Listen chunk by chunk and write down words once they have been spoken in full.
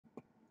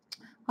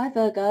Hi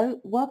Virgo,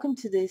 welcome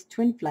to this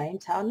Twin Flame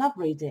Tower Love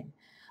reading.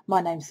 My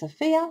name's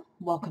Sophia.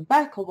 Welcome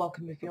back, or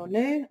welcome if you're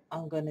new.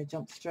 I'm going to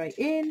jump straight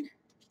in.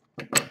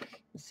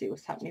 Let's see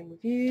what's happening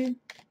with you.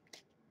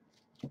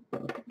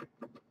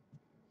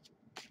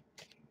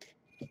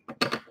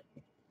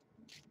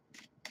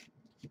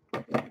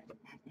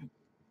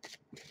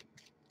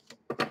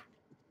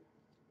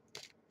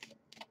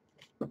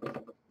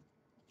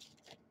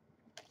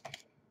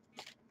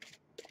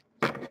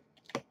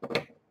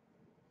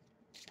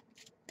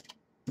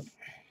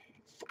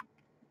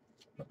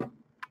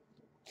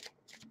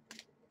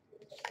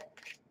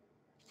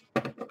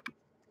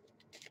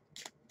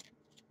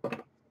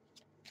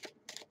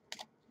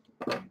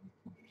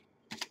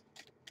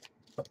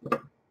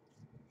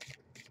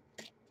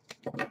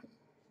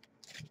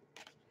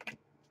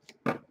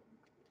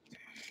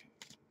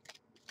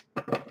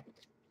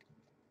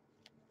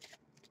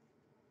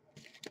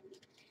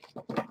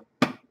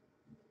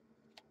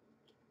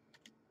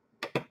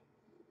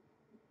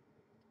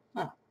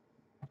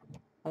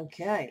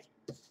 Okay,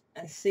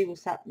 let's see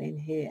what's happening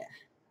here.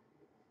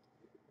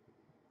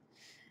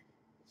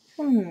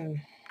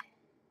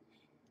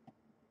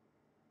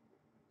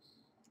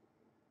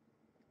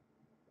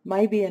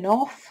 Maybe an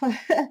off.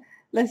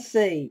 Let's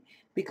see,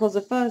 because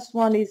the first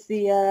one is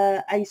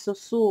the Ace of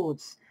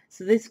Swords.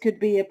 So this could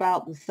be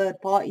about the third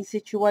party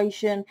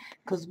situation,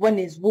 because when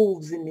there's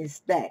wolves in this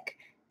deck,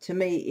 to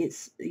me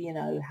it's, you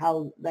know,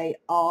 how they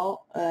are.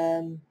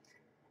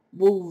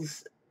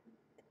 Wolves,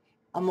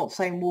 I'm not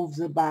saying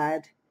wolves are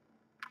bad,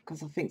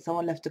 because I think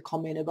someone left a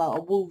comment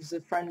about wolves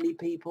are friendly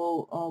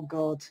people. Oh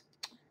God,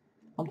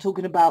 I'm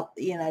talking about,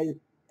 you know,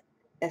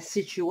 a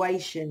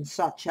situation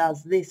such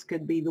as this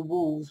could be the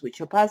wolves which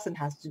your person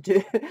has to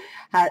do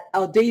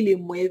are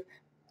dealing with,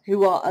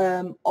 who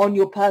are on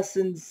your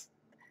person's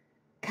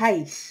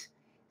case,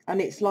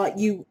 and it's like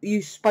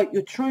you spoke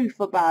your truth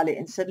about it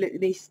and said, look,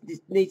 this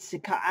needs to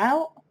cut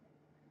out.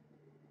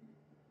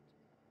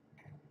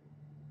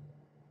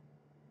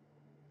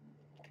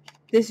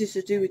 This is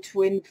to do with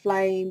twin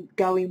flame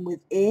going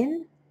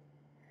within.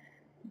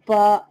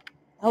 But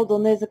hold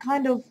on, there's a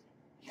kind of,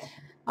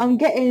 I'm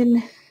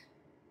getting,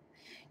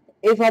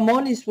 if I'm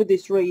honest with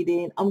this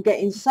reading, I'm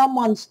getting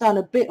someone's done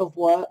a bit of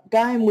work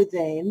going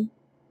within,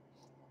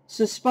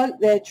 so spoke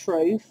their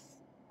truth.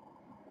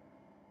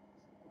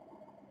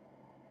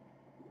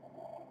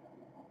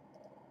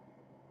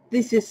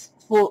 This is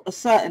for a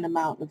certain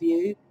amount of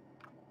you.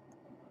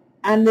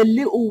 And the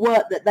little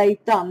work that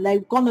they've done,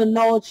 they've gone and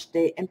lodged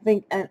it and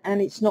think, and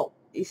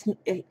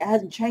it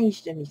hasn't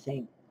changed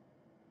anything.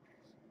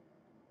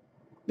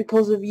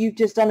 Because of you've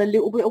just done a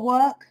little bit of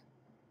work.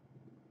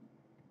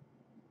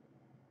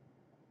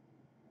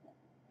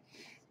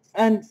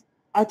 And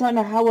I don't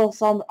know how else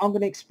I'm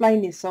going to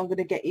explain this, so I'm going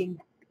to get in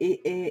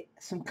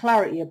some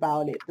clarity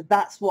about it. But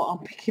that's what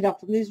I'm picking up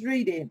from this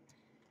reading.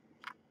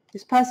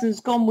 This person's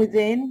gone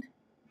within,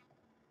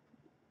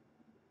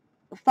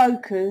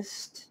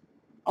 focused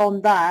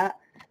on that,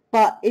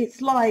 but it's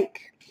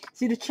like,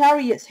 see, the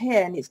Chariot's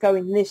here and it's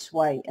going this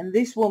way, and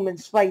this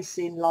woman's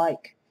facing,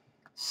 like,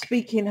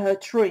 speaking her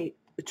the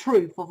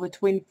truth of a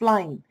twin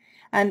flame,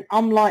 and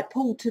I'm like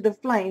pulled to the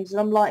flames,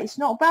 and I'm like, it's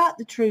not about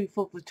the truth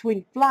of a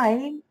twin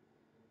flame.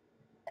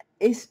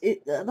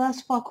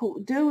 That's fuck all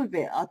to do with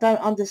it. I don't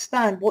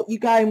understand what you're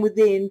going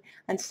within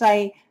and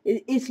saying.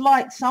 It's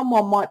like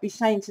someone might be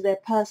saying to their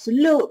person,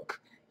 look,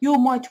 you're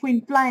my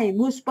twin flame,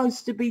 we're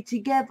supposed to be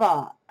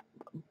together.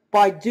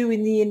 By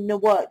doing the inner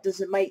work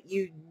doesn't make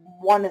you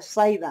want to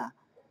say that.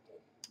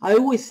 I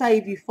always say,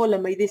 if you follow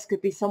me, this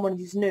could be someone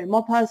who's new.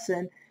 My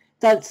person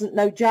doesn't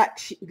know jack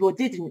shit, or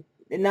didn't,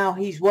 and now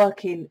he's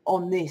working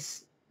on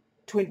this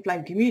twin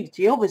flame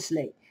community,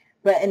 obviously.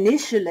 But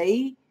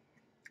initially,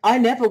 I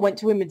never went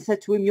to him and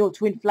said to him, you're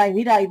twin flame.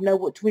 He don't even know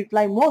what twin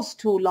flame was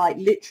till, like,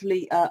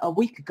 literally a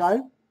week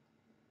ago.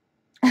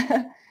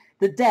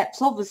 The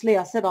depths, obviously,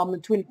 I said I'm the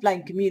twin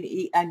flame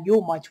community and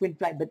you're my twin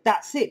flame, but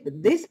that's it.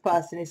 But this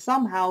person is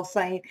somehow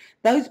saying,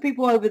 those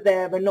people over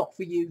there are not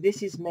for you,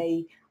 this is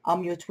me,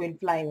 I'm your twin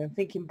flame, and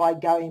thinking by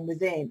going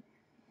within.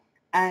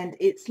 And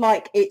it's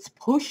like it's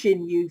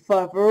pushing you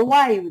further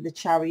away with the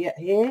Chariot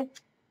here.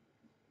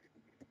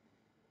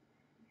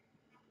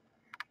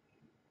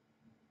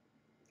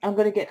 I'm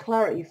going to get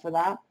clarity for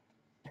that.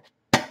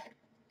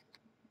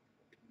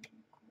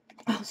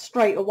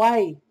 Straight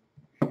away.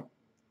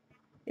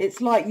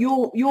 It's like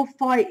you're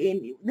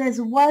fighting. There's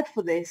a word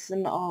for this,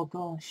 and oh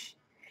gosh,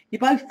 you're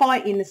both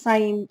fighting the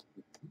same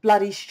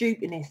bloody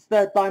stupidness,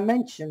 third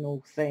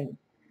dimensional thing.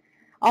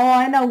 Oh,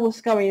 I know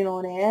what's going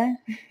on here.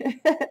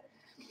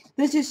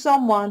 This is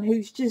someone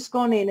who's just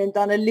gone in and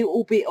done a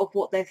little bit of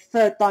what their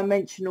third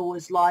dimensional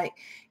is like.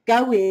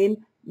 Go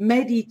in,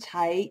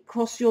 meditate,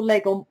 cross your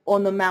leg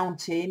on the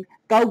mountain,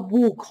 go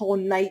walk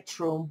on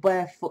nature on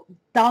barefoot,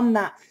 done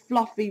that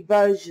fluffy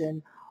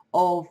version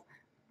of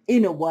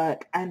inner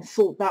work, and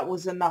thought that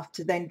was enough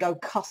to then go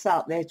cuss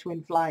out their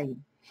twin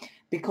flame.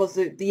 because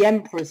the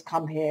Emperor's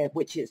come here,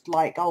 which is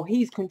like, oh,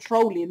 he's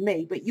controlling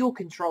me, but you're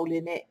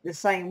controlling it the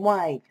same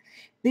way.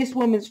 This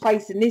woman's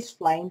facing this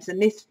flames,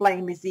 and this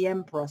flame is the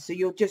Emperor. So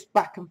you're just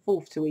back and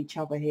forth to each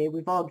other here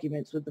with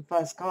arguments with the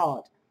first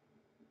card.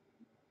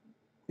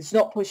 It's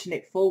not pushing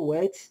it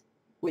forward,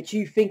 which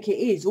you think it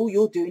is. All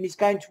you're doing is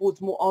going towards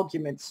more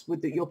arguments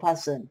with your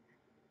person,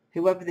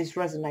 whoever this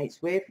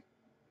resonates with.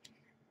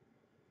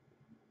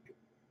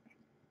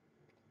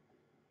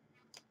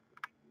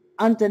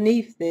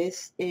 Underneath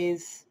this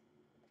is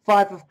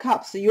Five of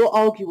Cups. So you're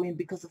arguing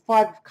because the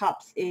Five of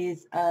Cups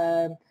is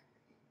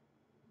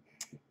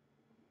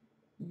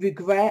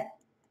regret,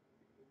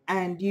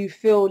 and you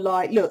feel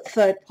like, look,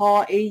 third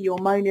party, you're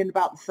moaning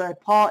about the third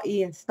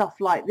party and stuff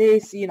like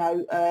this, you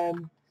know.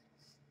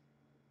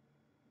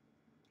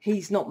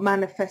 He's not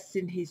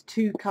manifesting his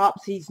 2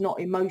 cups, he's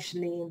not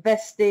emotionally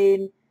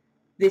investing,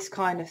 this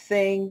kind of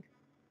thing.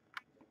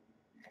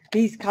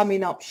 He's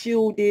coming up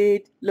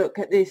shielded. Look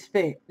at this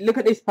fit. Look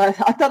at this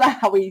person. I don't know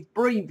how he's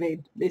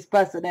breathing, this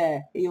person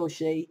there, he or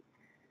she.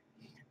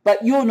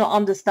 But you're not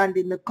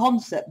understanding the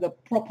concept, the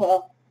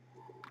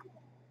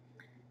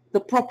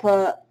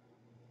proper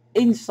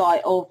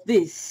insight of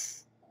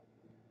this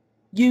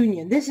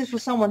union. This is for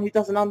someone who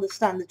doesn't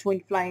understand the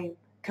twin flame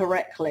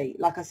correctly.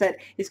 Like I said,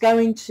 it's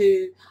going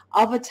to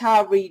other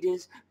tarot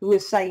readers who are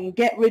saying,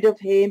 get rid of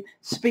him,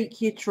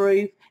 speak your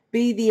truth,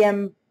 be the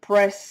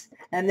Empress,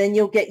 and then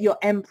you'll get your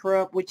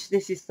Emperor, which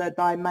this is third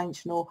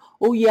dimensional.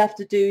 All you have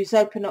to do is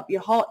open up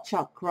your heart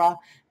chakra,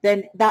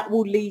 then that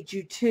will lead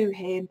you to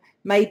him.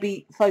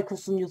 Maybe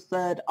focus on your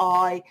third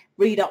eye,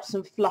 read up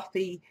some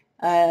fluffy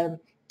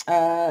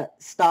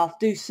stuff,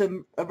 do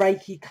some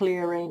Reiki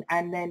clearing,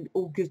 and then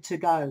all good to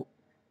go.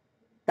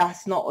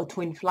 That's not a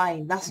twin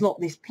flame. That's not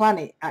this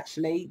planet,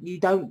 actually. You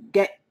don't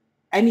get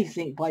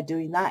anything by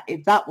doing that.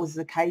 If that was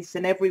the case,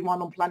 then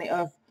everyone on planet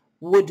Earth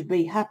would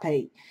be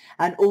happy.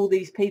 And all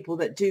these people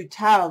that do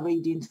tarot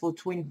readings for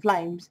twin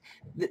flames,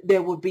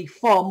 there would be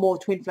far more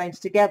twin flames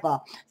together.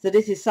 So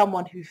this is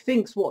someone who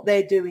thinks what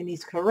they're doing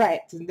is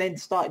correct and then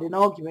started an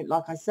argument,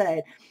 like I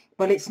said,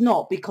 but it's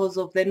not, because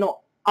of they're not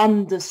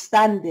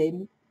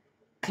understanding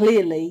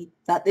clearly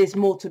that there's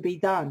more to be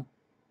done.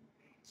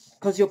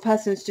 Because your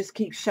persons just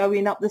keep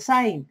showing up the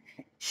same.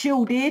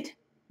 Shielded,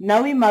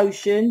 no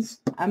emotions,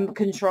 and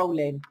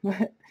controlling.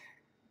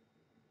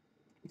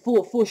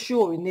 for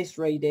sure in this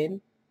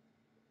reading.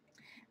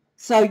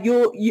 So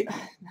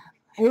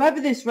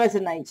whoever this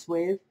resonates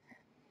with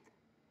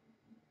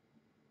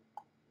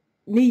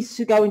needs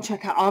to go and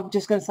check out, I'm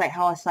just going to say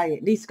how I say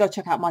it, needs to go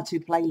check out my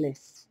 2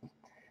 playlists.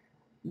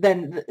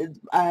 Then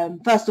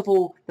first of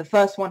all, the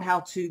first one, how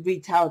to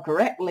read tarot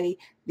correctly,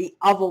 the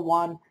other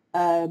one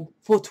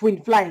for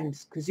twin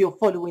flames, because you're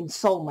following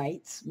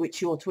soulmates,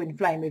 which you're twin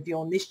flame if you're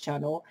on this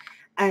channel,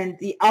 and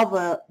the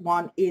other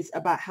one is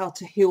about how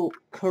to heal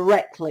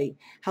correctly,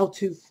 how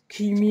to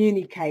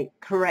communicate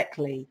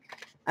correctly,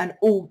 and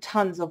all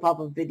tons of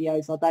other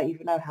videos. I don't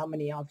even know how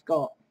many I've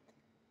got.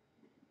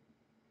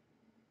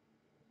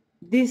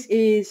 This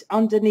is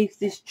underneath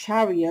this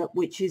Chariot,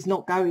 which is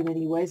not going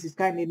anywhere. It's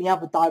going in the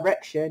other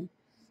direction.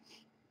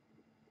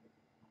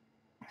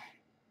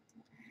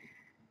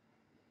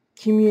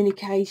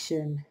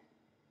 Communication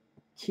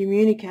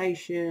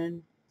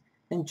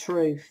and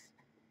truth.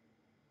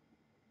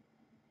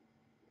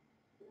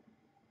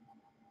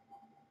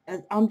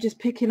 I'm just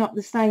picking up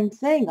the same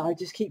thing. I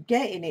just keep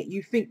getting it.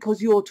 You think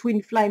because you're a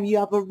twin flame you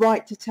have a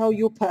right to tell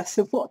your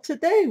person what to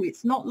do.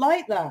 It's not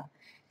like that.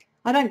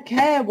 I don't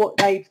care what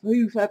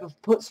whoever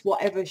puts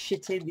whatever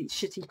shit in these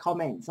shitty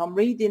comments. I'm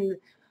reading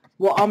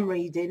what I'm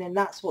reading, and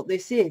that's what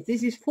this is.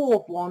 This is 4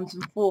 of Wands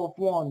and 4 of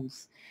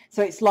Wands.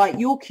 So it's like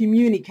you're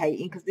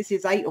communicating, because this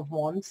is 8 of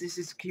Wands. This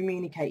is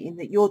communicating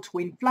that you're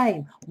twin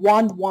flame.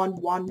 1, 1,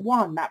 1,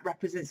 1. That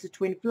represents the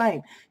twin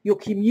flame. You're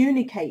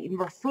communicating,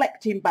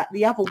 reflecting back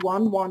the other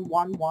 1, 1,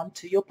 1, 1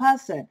 to your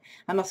person.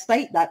 And I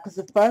state that because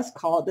the first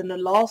card and the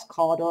last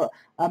card are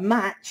a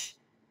match,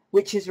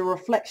 which is a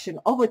reflection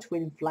of a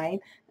twin flame.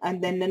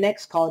 And then the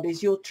next card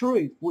is your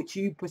truth, which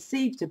you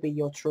perceive to be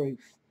your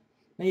truth.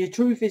 And your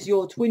truth is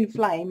your twin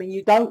flame, and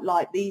you don't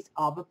like these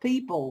other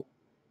people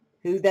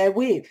who they're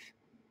with.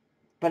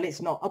 But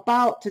it's not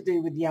about to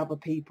do with the other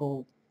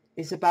people.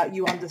 It's about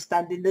you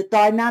understanding the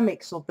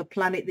dynamics of the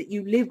planet that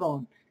you live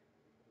on,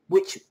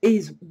 which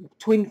is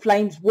twin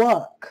flames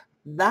work.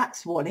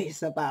 That's what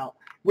it's about,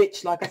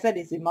 which, like I said,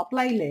 is in my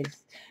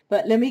playlist.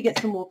 But let me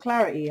get some more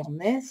clarity on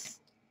this.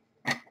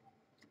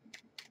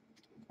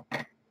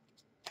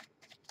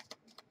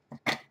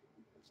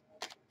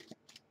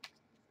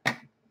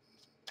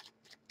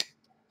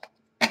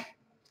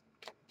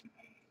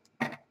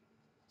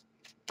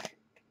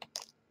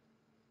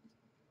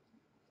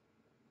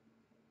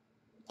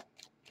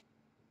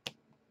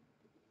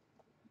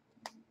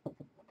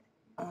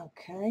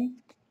 Okay.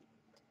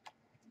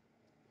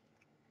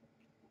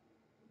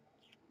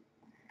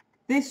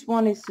 This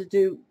one is to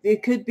do,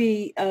 it could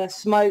be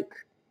smoke,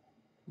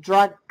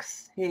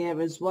 drugs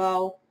here as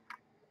well.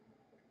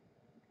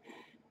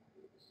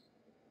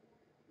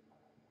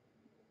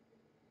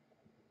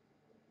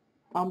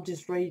 I'm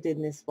just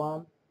reading this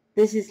one.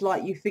 This is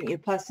like you think your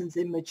person's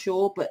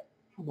immature, but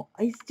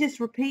it's just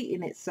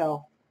repeating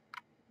itself.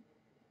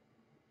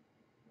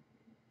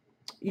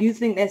 You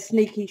think they're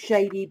sneaky,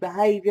 shady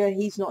behavior.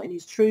 He's not in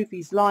his truth.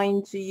 He's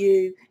lying to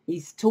you.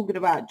 He's talking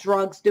about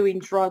drugs, doing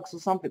drugs or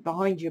something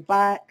behind your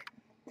back.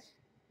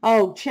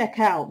 Oh, check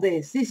out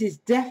this. This is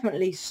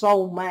definitely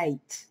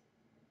soulmate.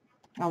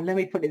 Oh, let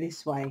me put it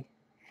this way.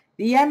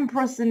 The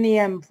Empress and the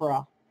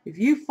Emperor. If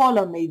you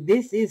follow me,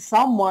 this is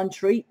someone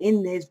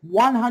treating this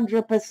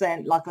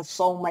 100% like a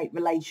soulmate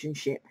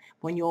relationship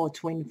when you're a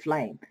twin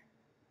flame.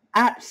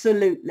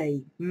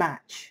 Absolutely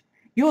match.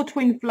 Your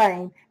twin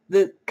flame,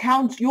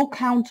 your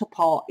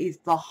counterpart is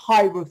the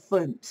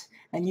Hierophant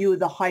and you are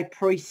the High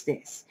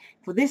Priestess.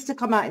 For this to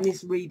come out in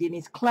this reading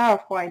is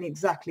clarifying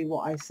exactly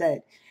what I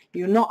said.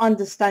 You're not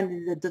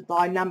understanding the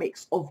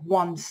dynamics of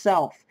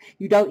oneself.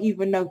 You don't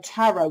even know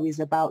tarot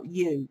is about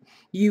you.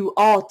 You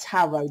are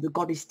tarot, the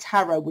goddess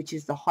Tarot, which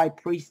is the High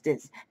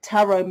Priestess.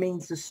 Tarot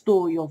means the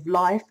story of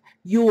life,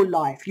 your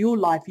life, your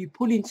life. You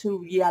put into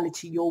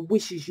reality your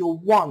wishes, your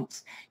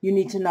wants. You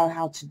need to know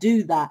how to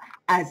do that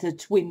as a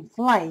twin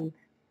flame.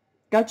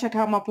 Go check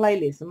out my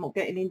playlist. I'm not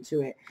getting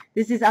into it.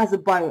 This is as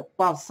above,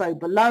 so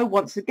below.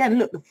 Once again,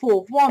 look, the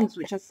Four of Wands,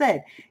 which I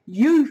said.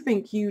 You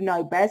think you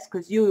know best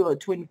because you're a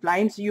twin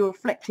flame. So you're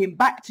reflecting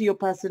back to your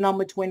person, I'm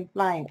a twin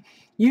flame.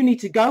 You need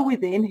to go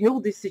within,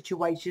 heal this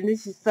situation.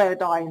 This is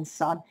third eye and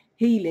sun,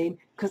 healing.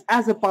 Because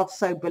as above,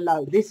 so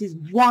below. This is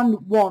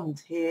one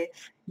wand here.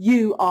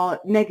 You are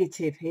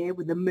negative here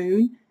with the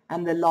moon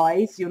and the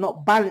lies. You're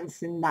not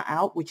balancing that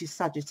out, which is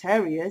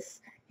Sagittarius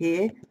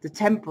here, the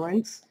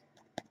Temperance.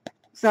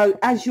 So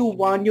as you're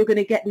one, you're going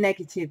to get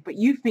negative, but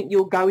you think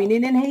you're going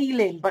in and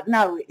healing. But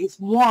no, it's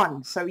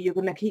one. So you're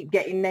going to keep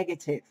getting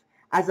negative.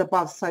 As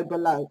above, so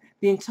below.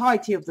 The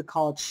entirety of the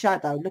card,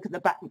 shadow. Look at the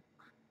back.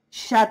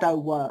 Shadow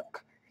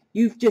work.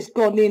 You've just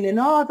gone in and,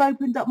 oh, I've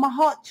opened up my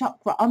heart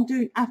chakra. I'm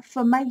doing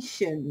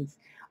affirmations.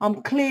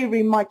 I'm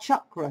clearing my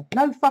chakra.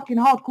 No fucking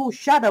hardcore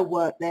shadow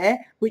work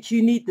there, which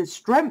you need the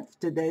strength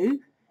to do.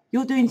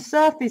 You're doing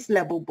surface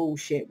level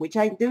bullshit, which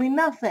ain't doing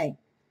nothing.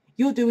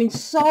 You're doing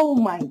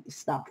soulmate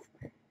stuff,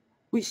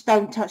 which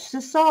don't touch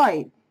the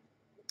side.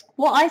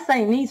 What I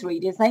say in these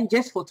readings ain't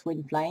just for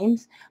twin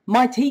flames.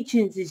 My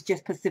teachings is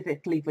just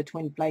specifically for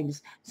twin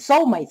flames.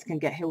 Soulmates can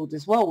get healed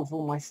as well with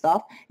all my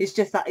stuff. It's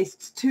just that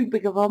it's too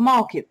big of a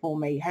market for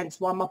me, hence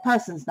why my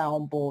person's now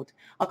on board.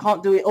 I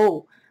can't do it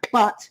all.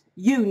 But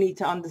you need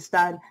to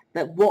understand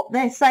that what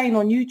they're saying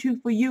on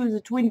YouTube for you as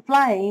a twin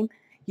flame,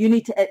 you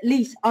need to at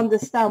least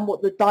understand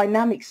what the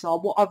dynamics are,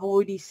 what I've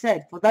already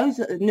said. For those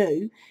that are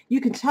new, you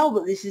can tell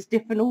that this is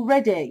different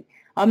already.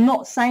 I'm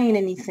not saying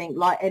anything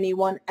like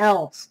anyone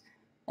else.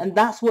 And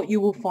that's what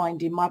you will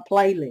find in my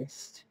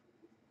playlist.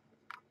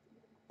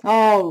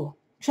 Oh,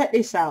 check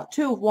this out.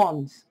 Two of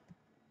Wands.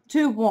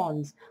 Two of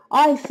Wands.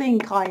 I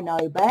think I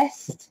know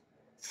best.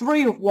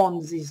 Three of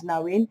Wands is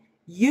knowing.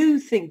 You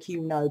think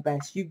you know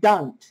best. You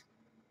don't.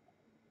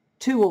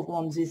 Two of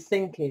Wands is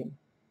thinking.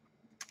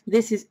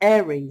 This is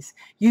Aries.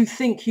 You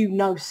think you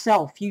know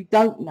self. You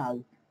don't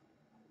know.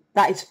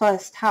 That is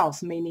first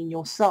house, meaning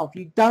yourself.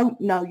 You don't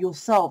know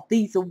yourself.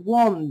 These are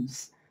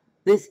Wands.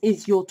 This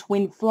is your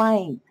twin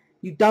flame.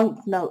 You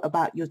don't know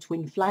about your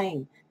twin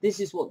flame. This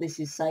is what this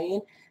is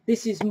saying.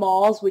 This is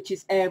Mars, which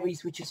is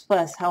Aries, which is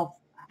first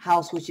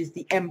house, which is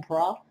the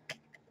Emperor.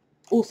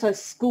 Also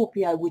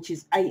Scorpio, which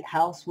is 8th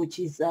house, which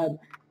is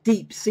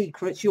deep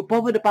secrets. You're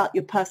bothered about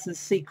your person's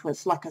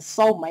secrets, like a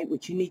soulmate,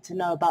 which you need to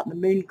know about the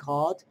Moon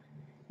card.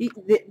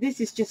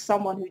 This is just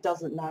someone who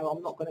doesn't know.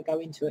 I'm not going to go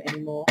into it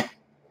anymore.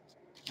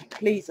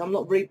 Please, I'm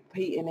not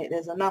repeating it.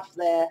 There's enough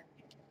there.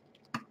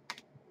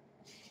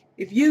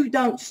 If you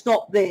don't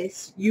stop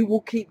this, you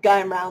will keep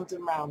going round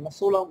and round.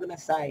 That's all I'm going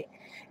to say.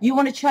 You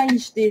want to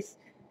change this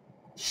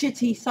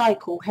shitty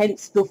cycle,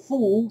 hence the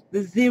Fool,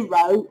 the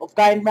zero of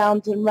going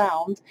round and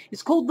round.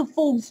 It's called the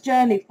Fool's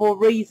Journey for a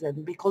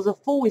reason, because a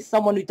fool is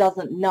someone who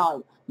doesn't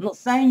know. I'm not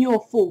saying you're a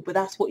fool, but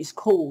that's what it's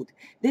called.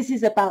 This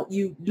is about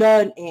you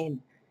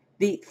learning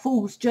the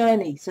Fool's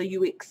Journey, so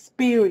you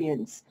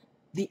experience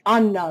the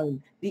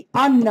unknown. The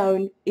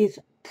unknown is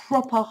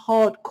proper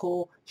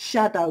hardcore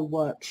shadow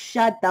work.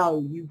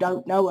 Shadow you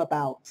don't know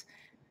about.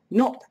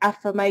 Not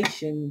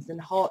affirmations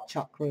and heart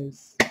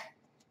chakras.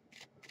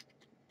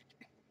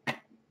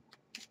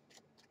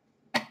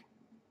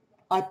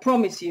 I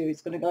promise you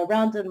it's going to go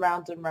round and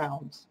round and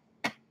round.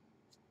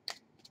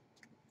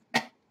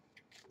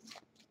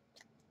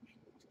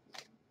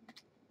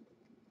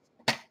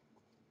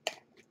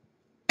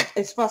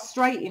 It's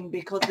frustrating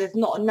because there's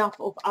not enough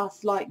of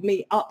us like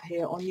me up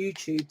here on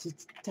YouTube to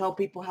tell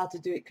people how to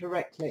do it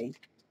correctly.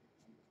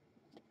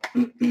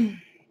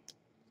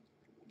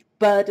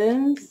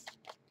 Burdens.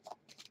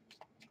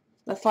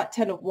 That's like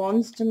 10 of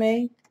Wands to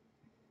me.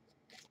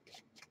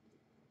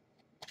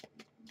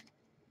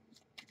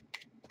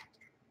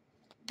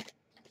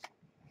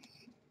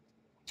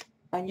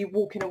 And you're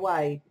walking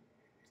away.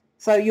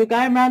 So you're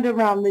going round and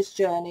round this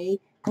journey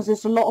because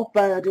there's a lot of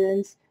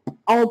burdens,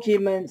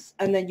 arguments,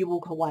 and then you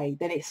walk away.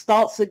 Then it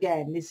starts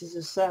again. This is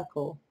a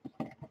circle.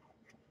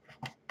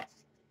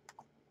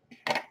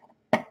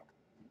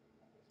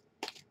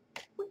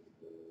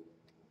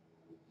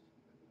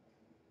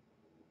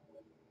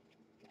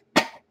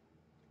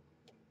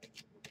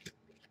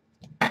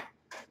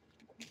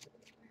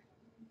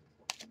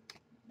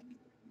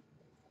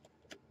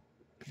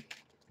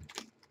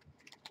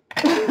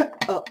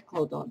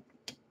 Hold on.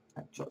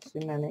 That drops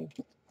too many.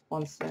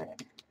 One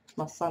sec.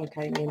 My son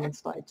came in and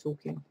started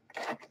talking.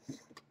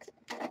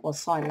 Or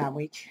sign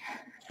language.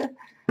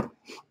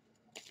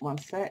 One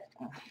sec.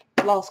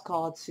 Last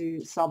card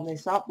to sum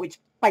this up, which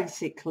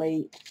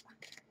basically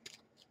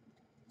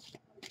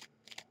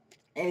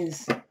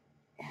is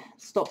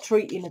stop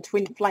treating a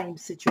twin flame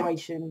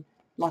situation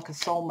like a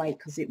soulmate,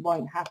 because it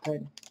won't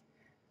happen.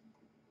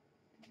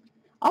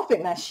 I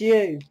think that's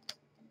you.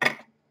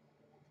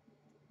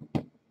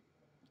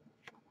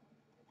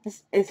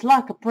 It's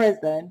like a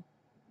prison,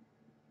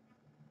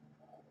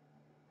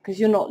 because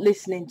you're not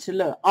listening to,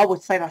 look, I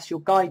would say that's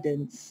your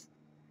guidance,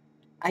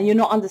 and you're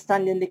not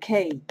understanding the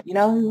key. You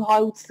know who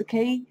holds the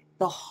key?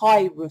 The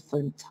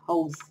Hierophant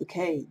holds the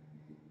key.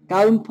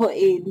 Go and put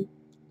in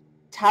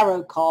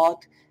tarot card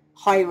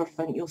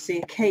Hierophant, you'll see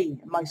a key.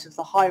 Most of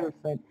the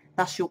Hierophant,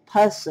 that's your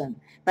person.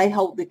 They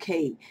hold the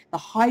key. The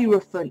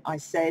Hierophant, I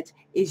said,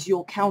 is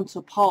your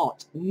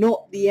counterpart,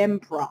 not the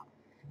Emperor.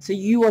 So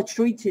you are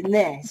treating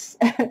this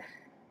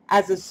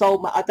as a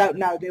soulmate. I don't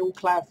know, they're all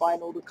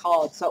clarifying all the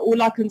cards. So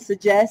all I can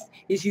suggest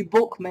is you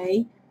book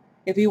me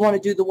if you want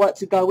to do the work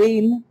to go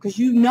in, because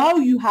you know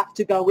you have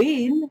to go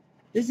in.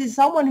 This is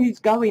someone who's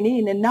going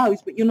in and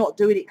knows, but you're not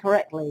doing it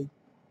correctly.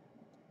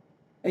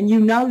 And you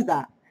know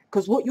that,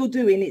 because what you're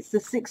doing, it's the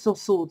Six of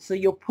Swords. So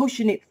you're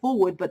pushing it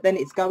forward, but then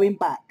it's going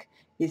back.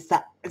 It's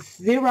that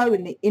 0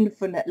 in the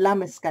infinite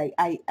Lamescape,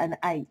 8 and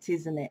 8,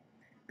 isn't it?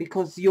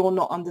 Because you're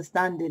not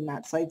understanding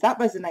that. So if that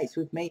resonates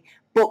with me,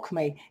 book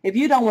me. If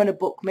you don't want to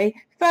book me,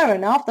 fair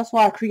enough. That's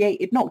why I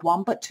created not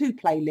 1 but 2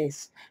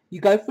 playlists.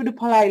 You go through the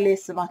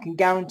playlists and I can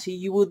guarantee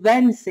you will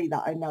then see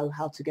that I know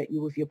how to get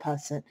you with your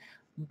person.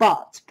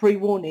 But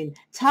pre-warning,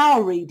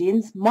 tarot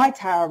readings, my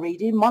tarot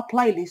reading, my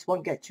playlist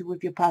won't get you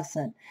with your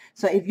person.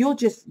 So if you're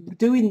just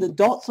doing the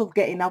dots of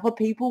getting other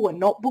people and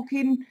not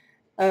booking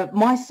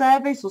my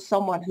service or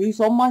someone who's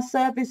on my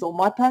service or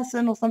my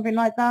person or something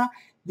like that,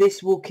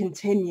 this will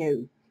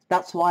continue.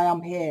 That's why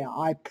I'm here.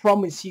 I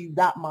promise you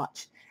that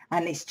much.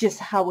 And it's just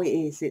how it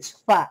is. It's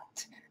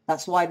fact.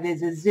 That's why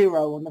there's a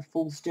 0 on the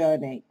Fool's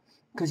Journey,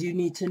 because you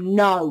need to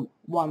know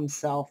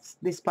oneself.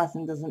 This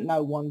person doesn't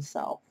know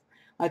oneself.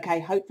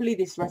 Okay, hopefully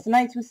this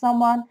resonates with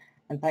someone,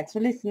 and thanks for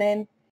listening.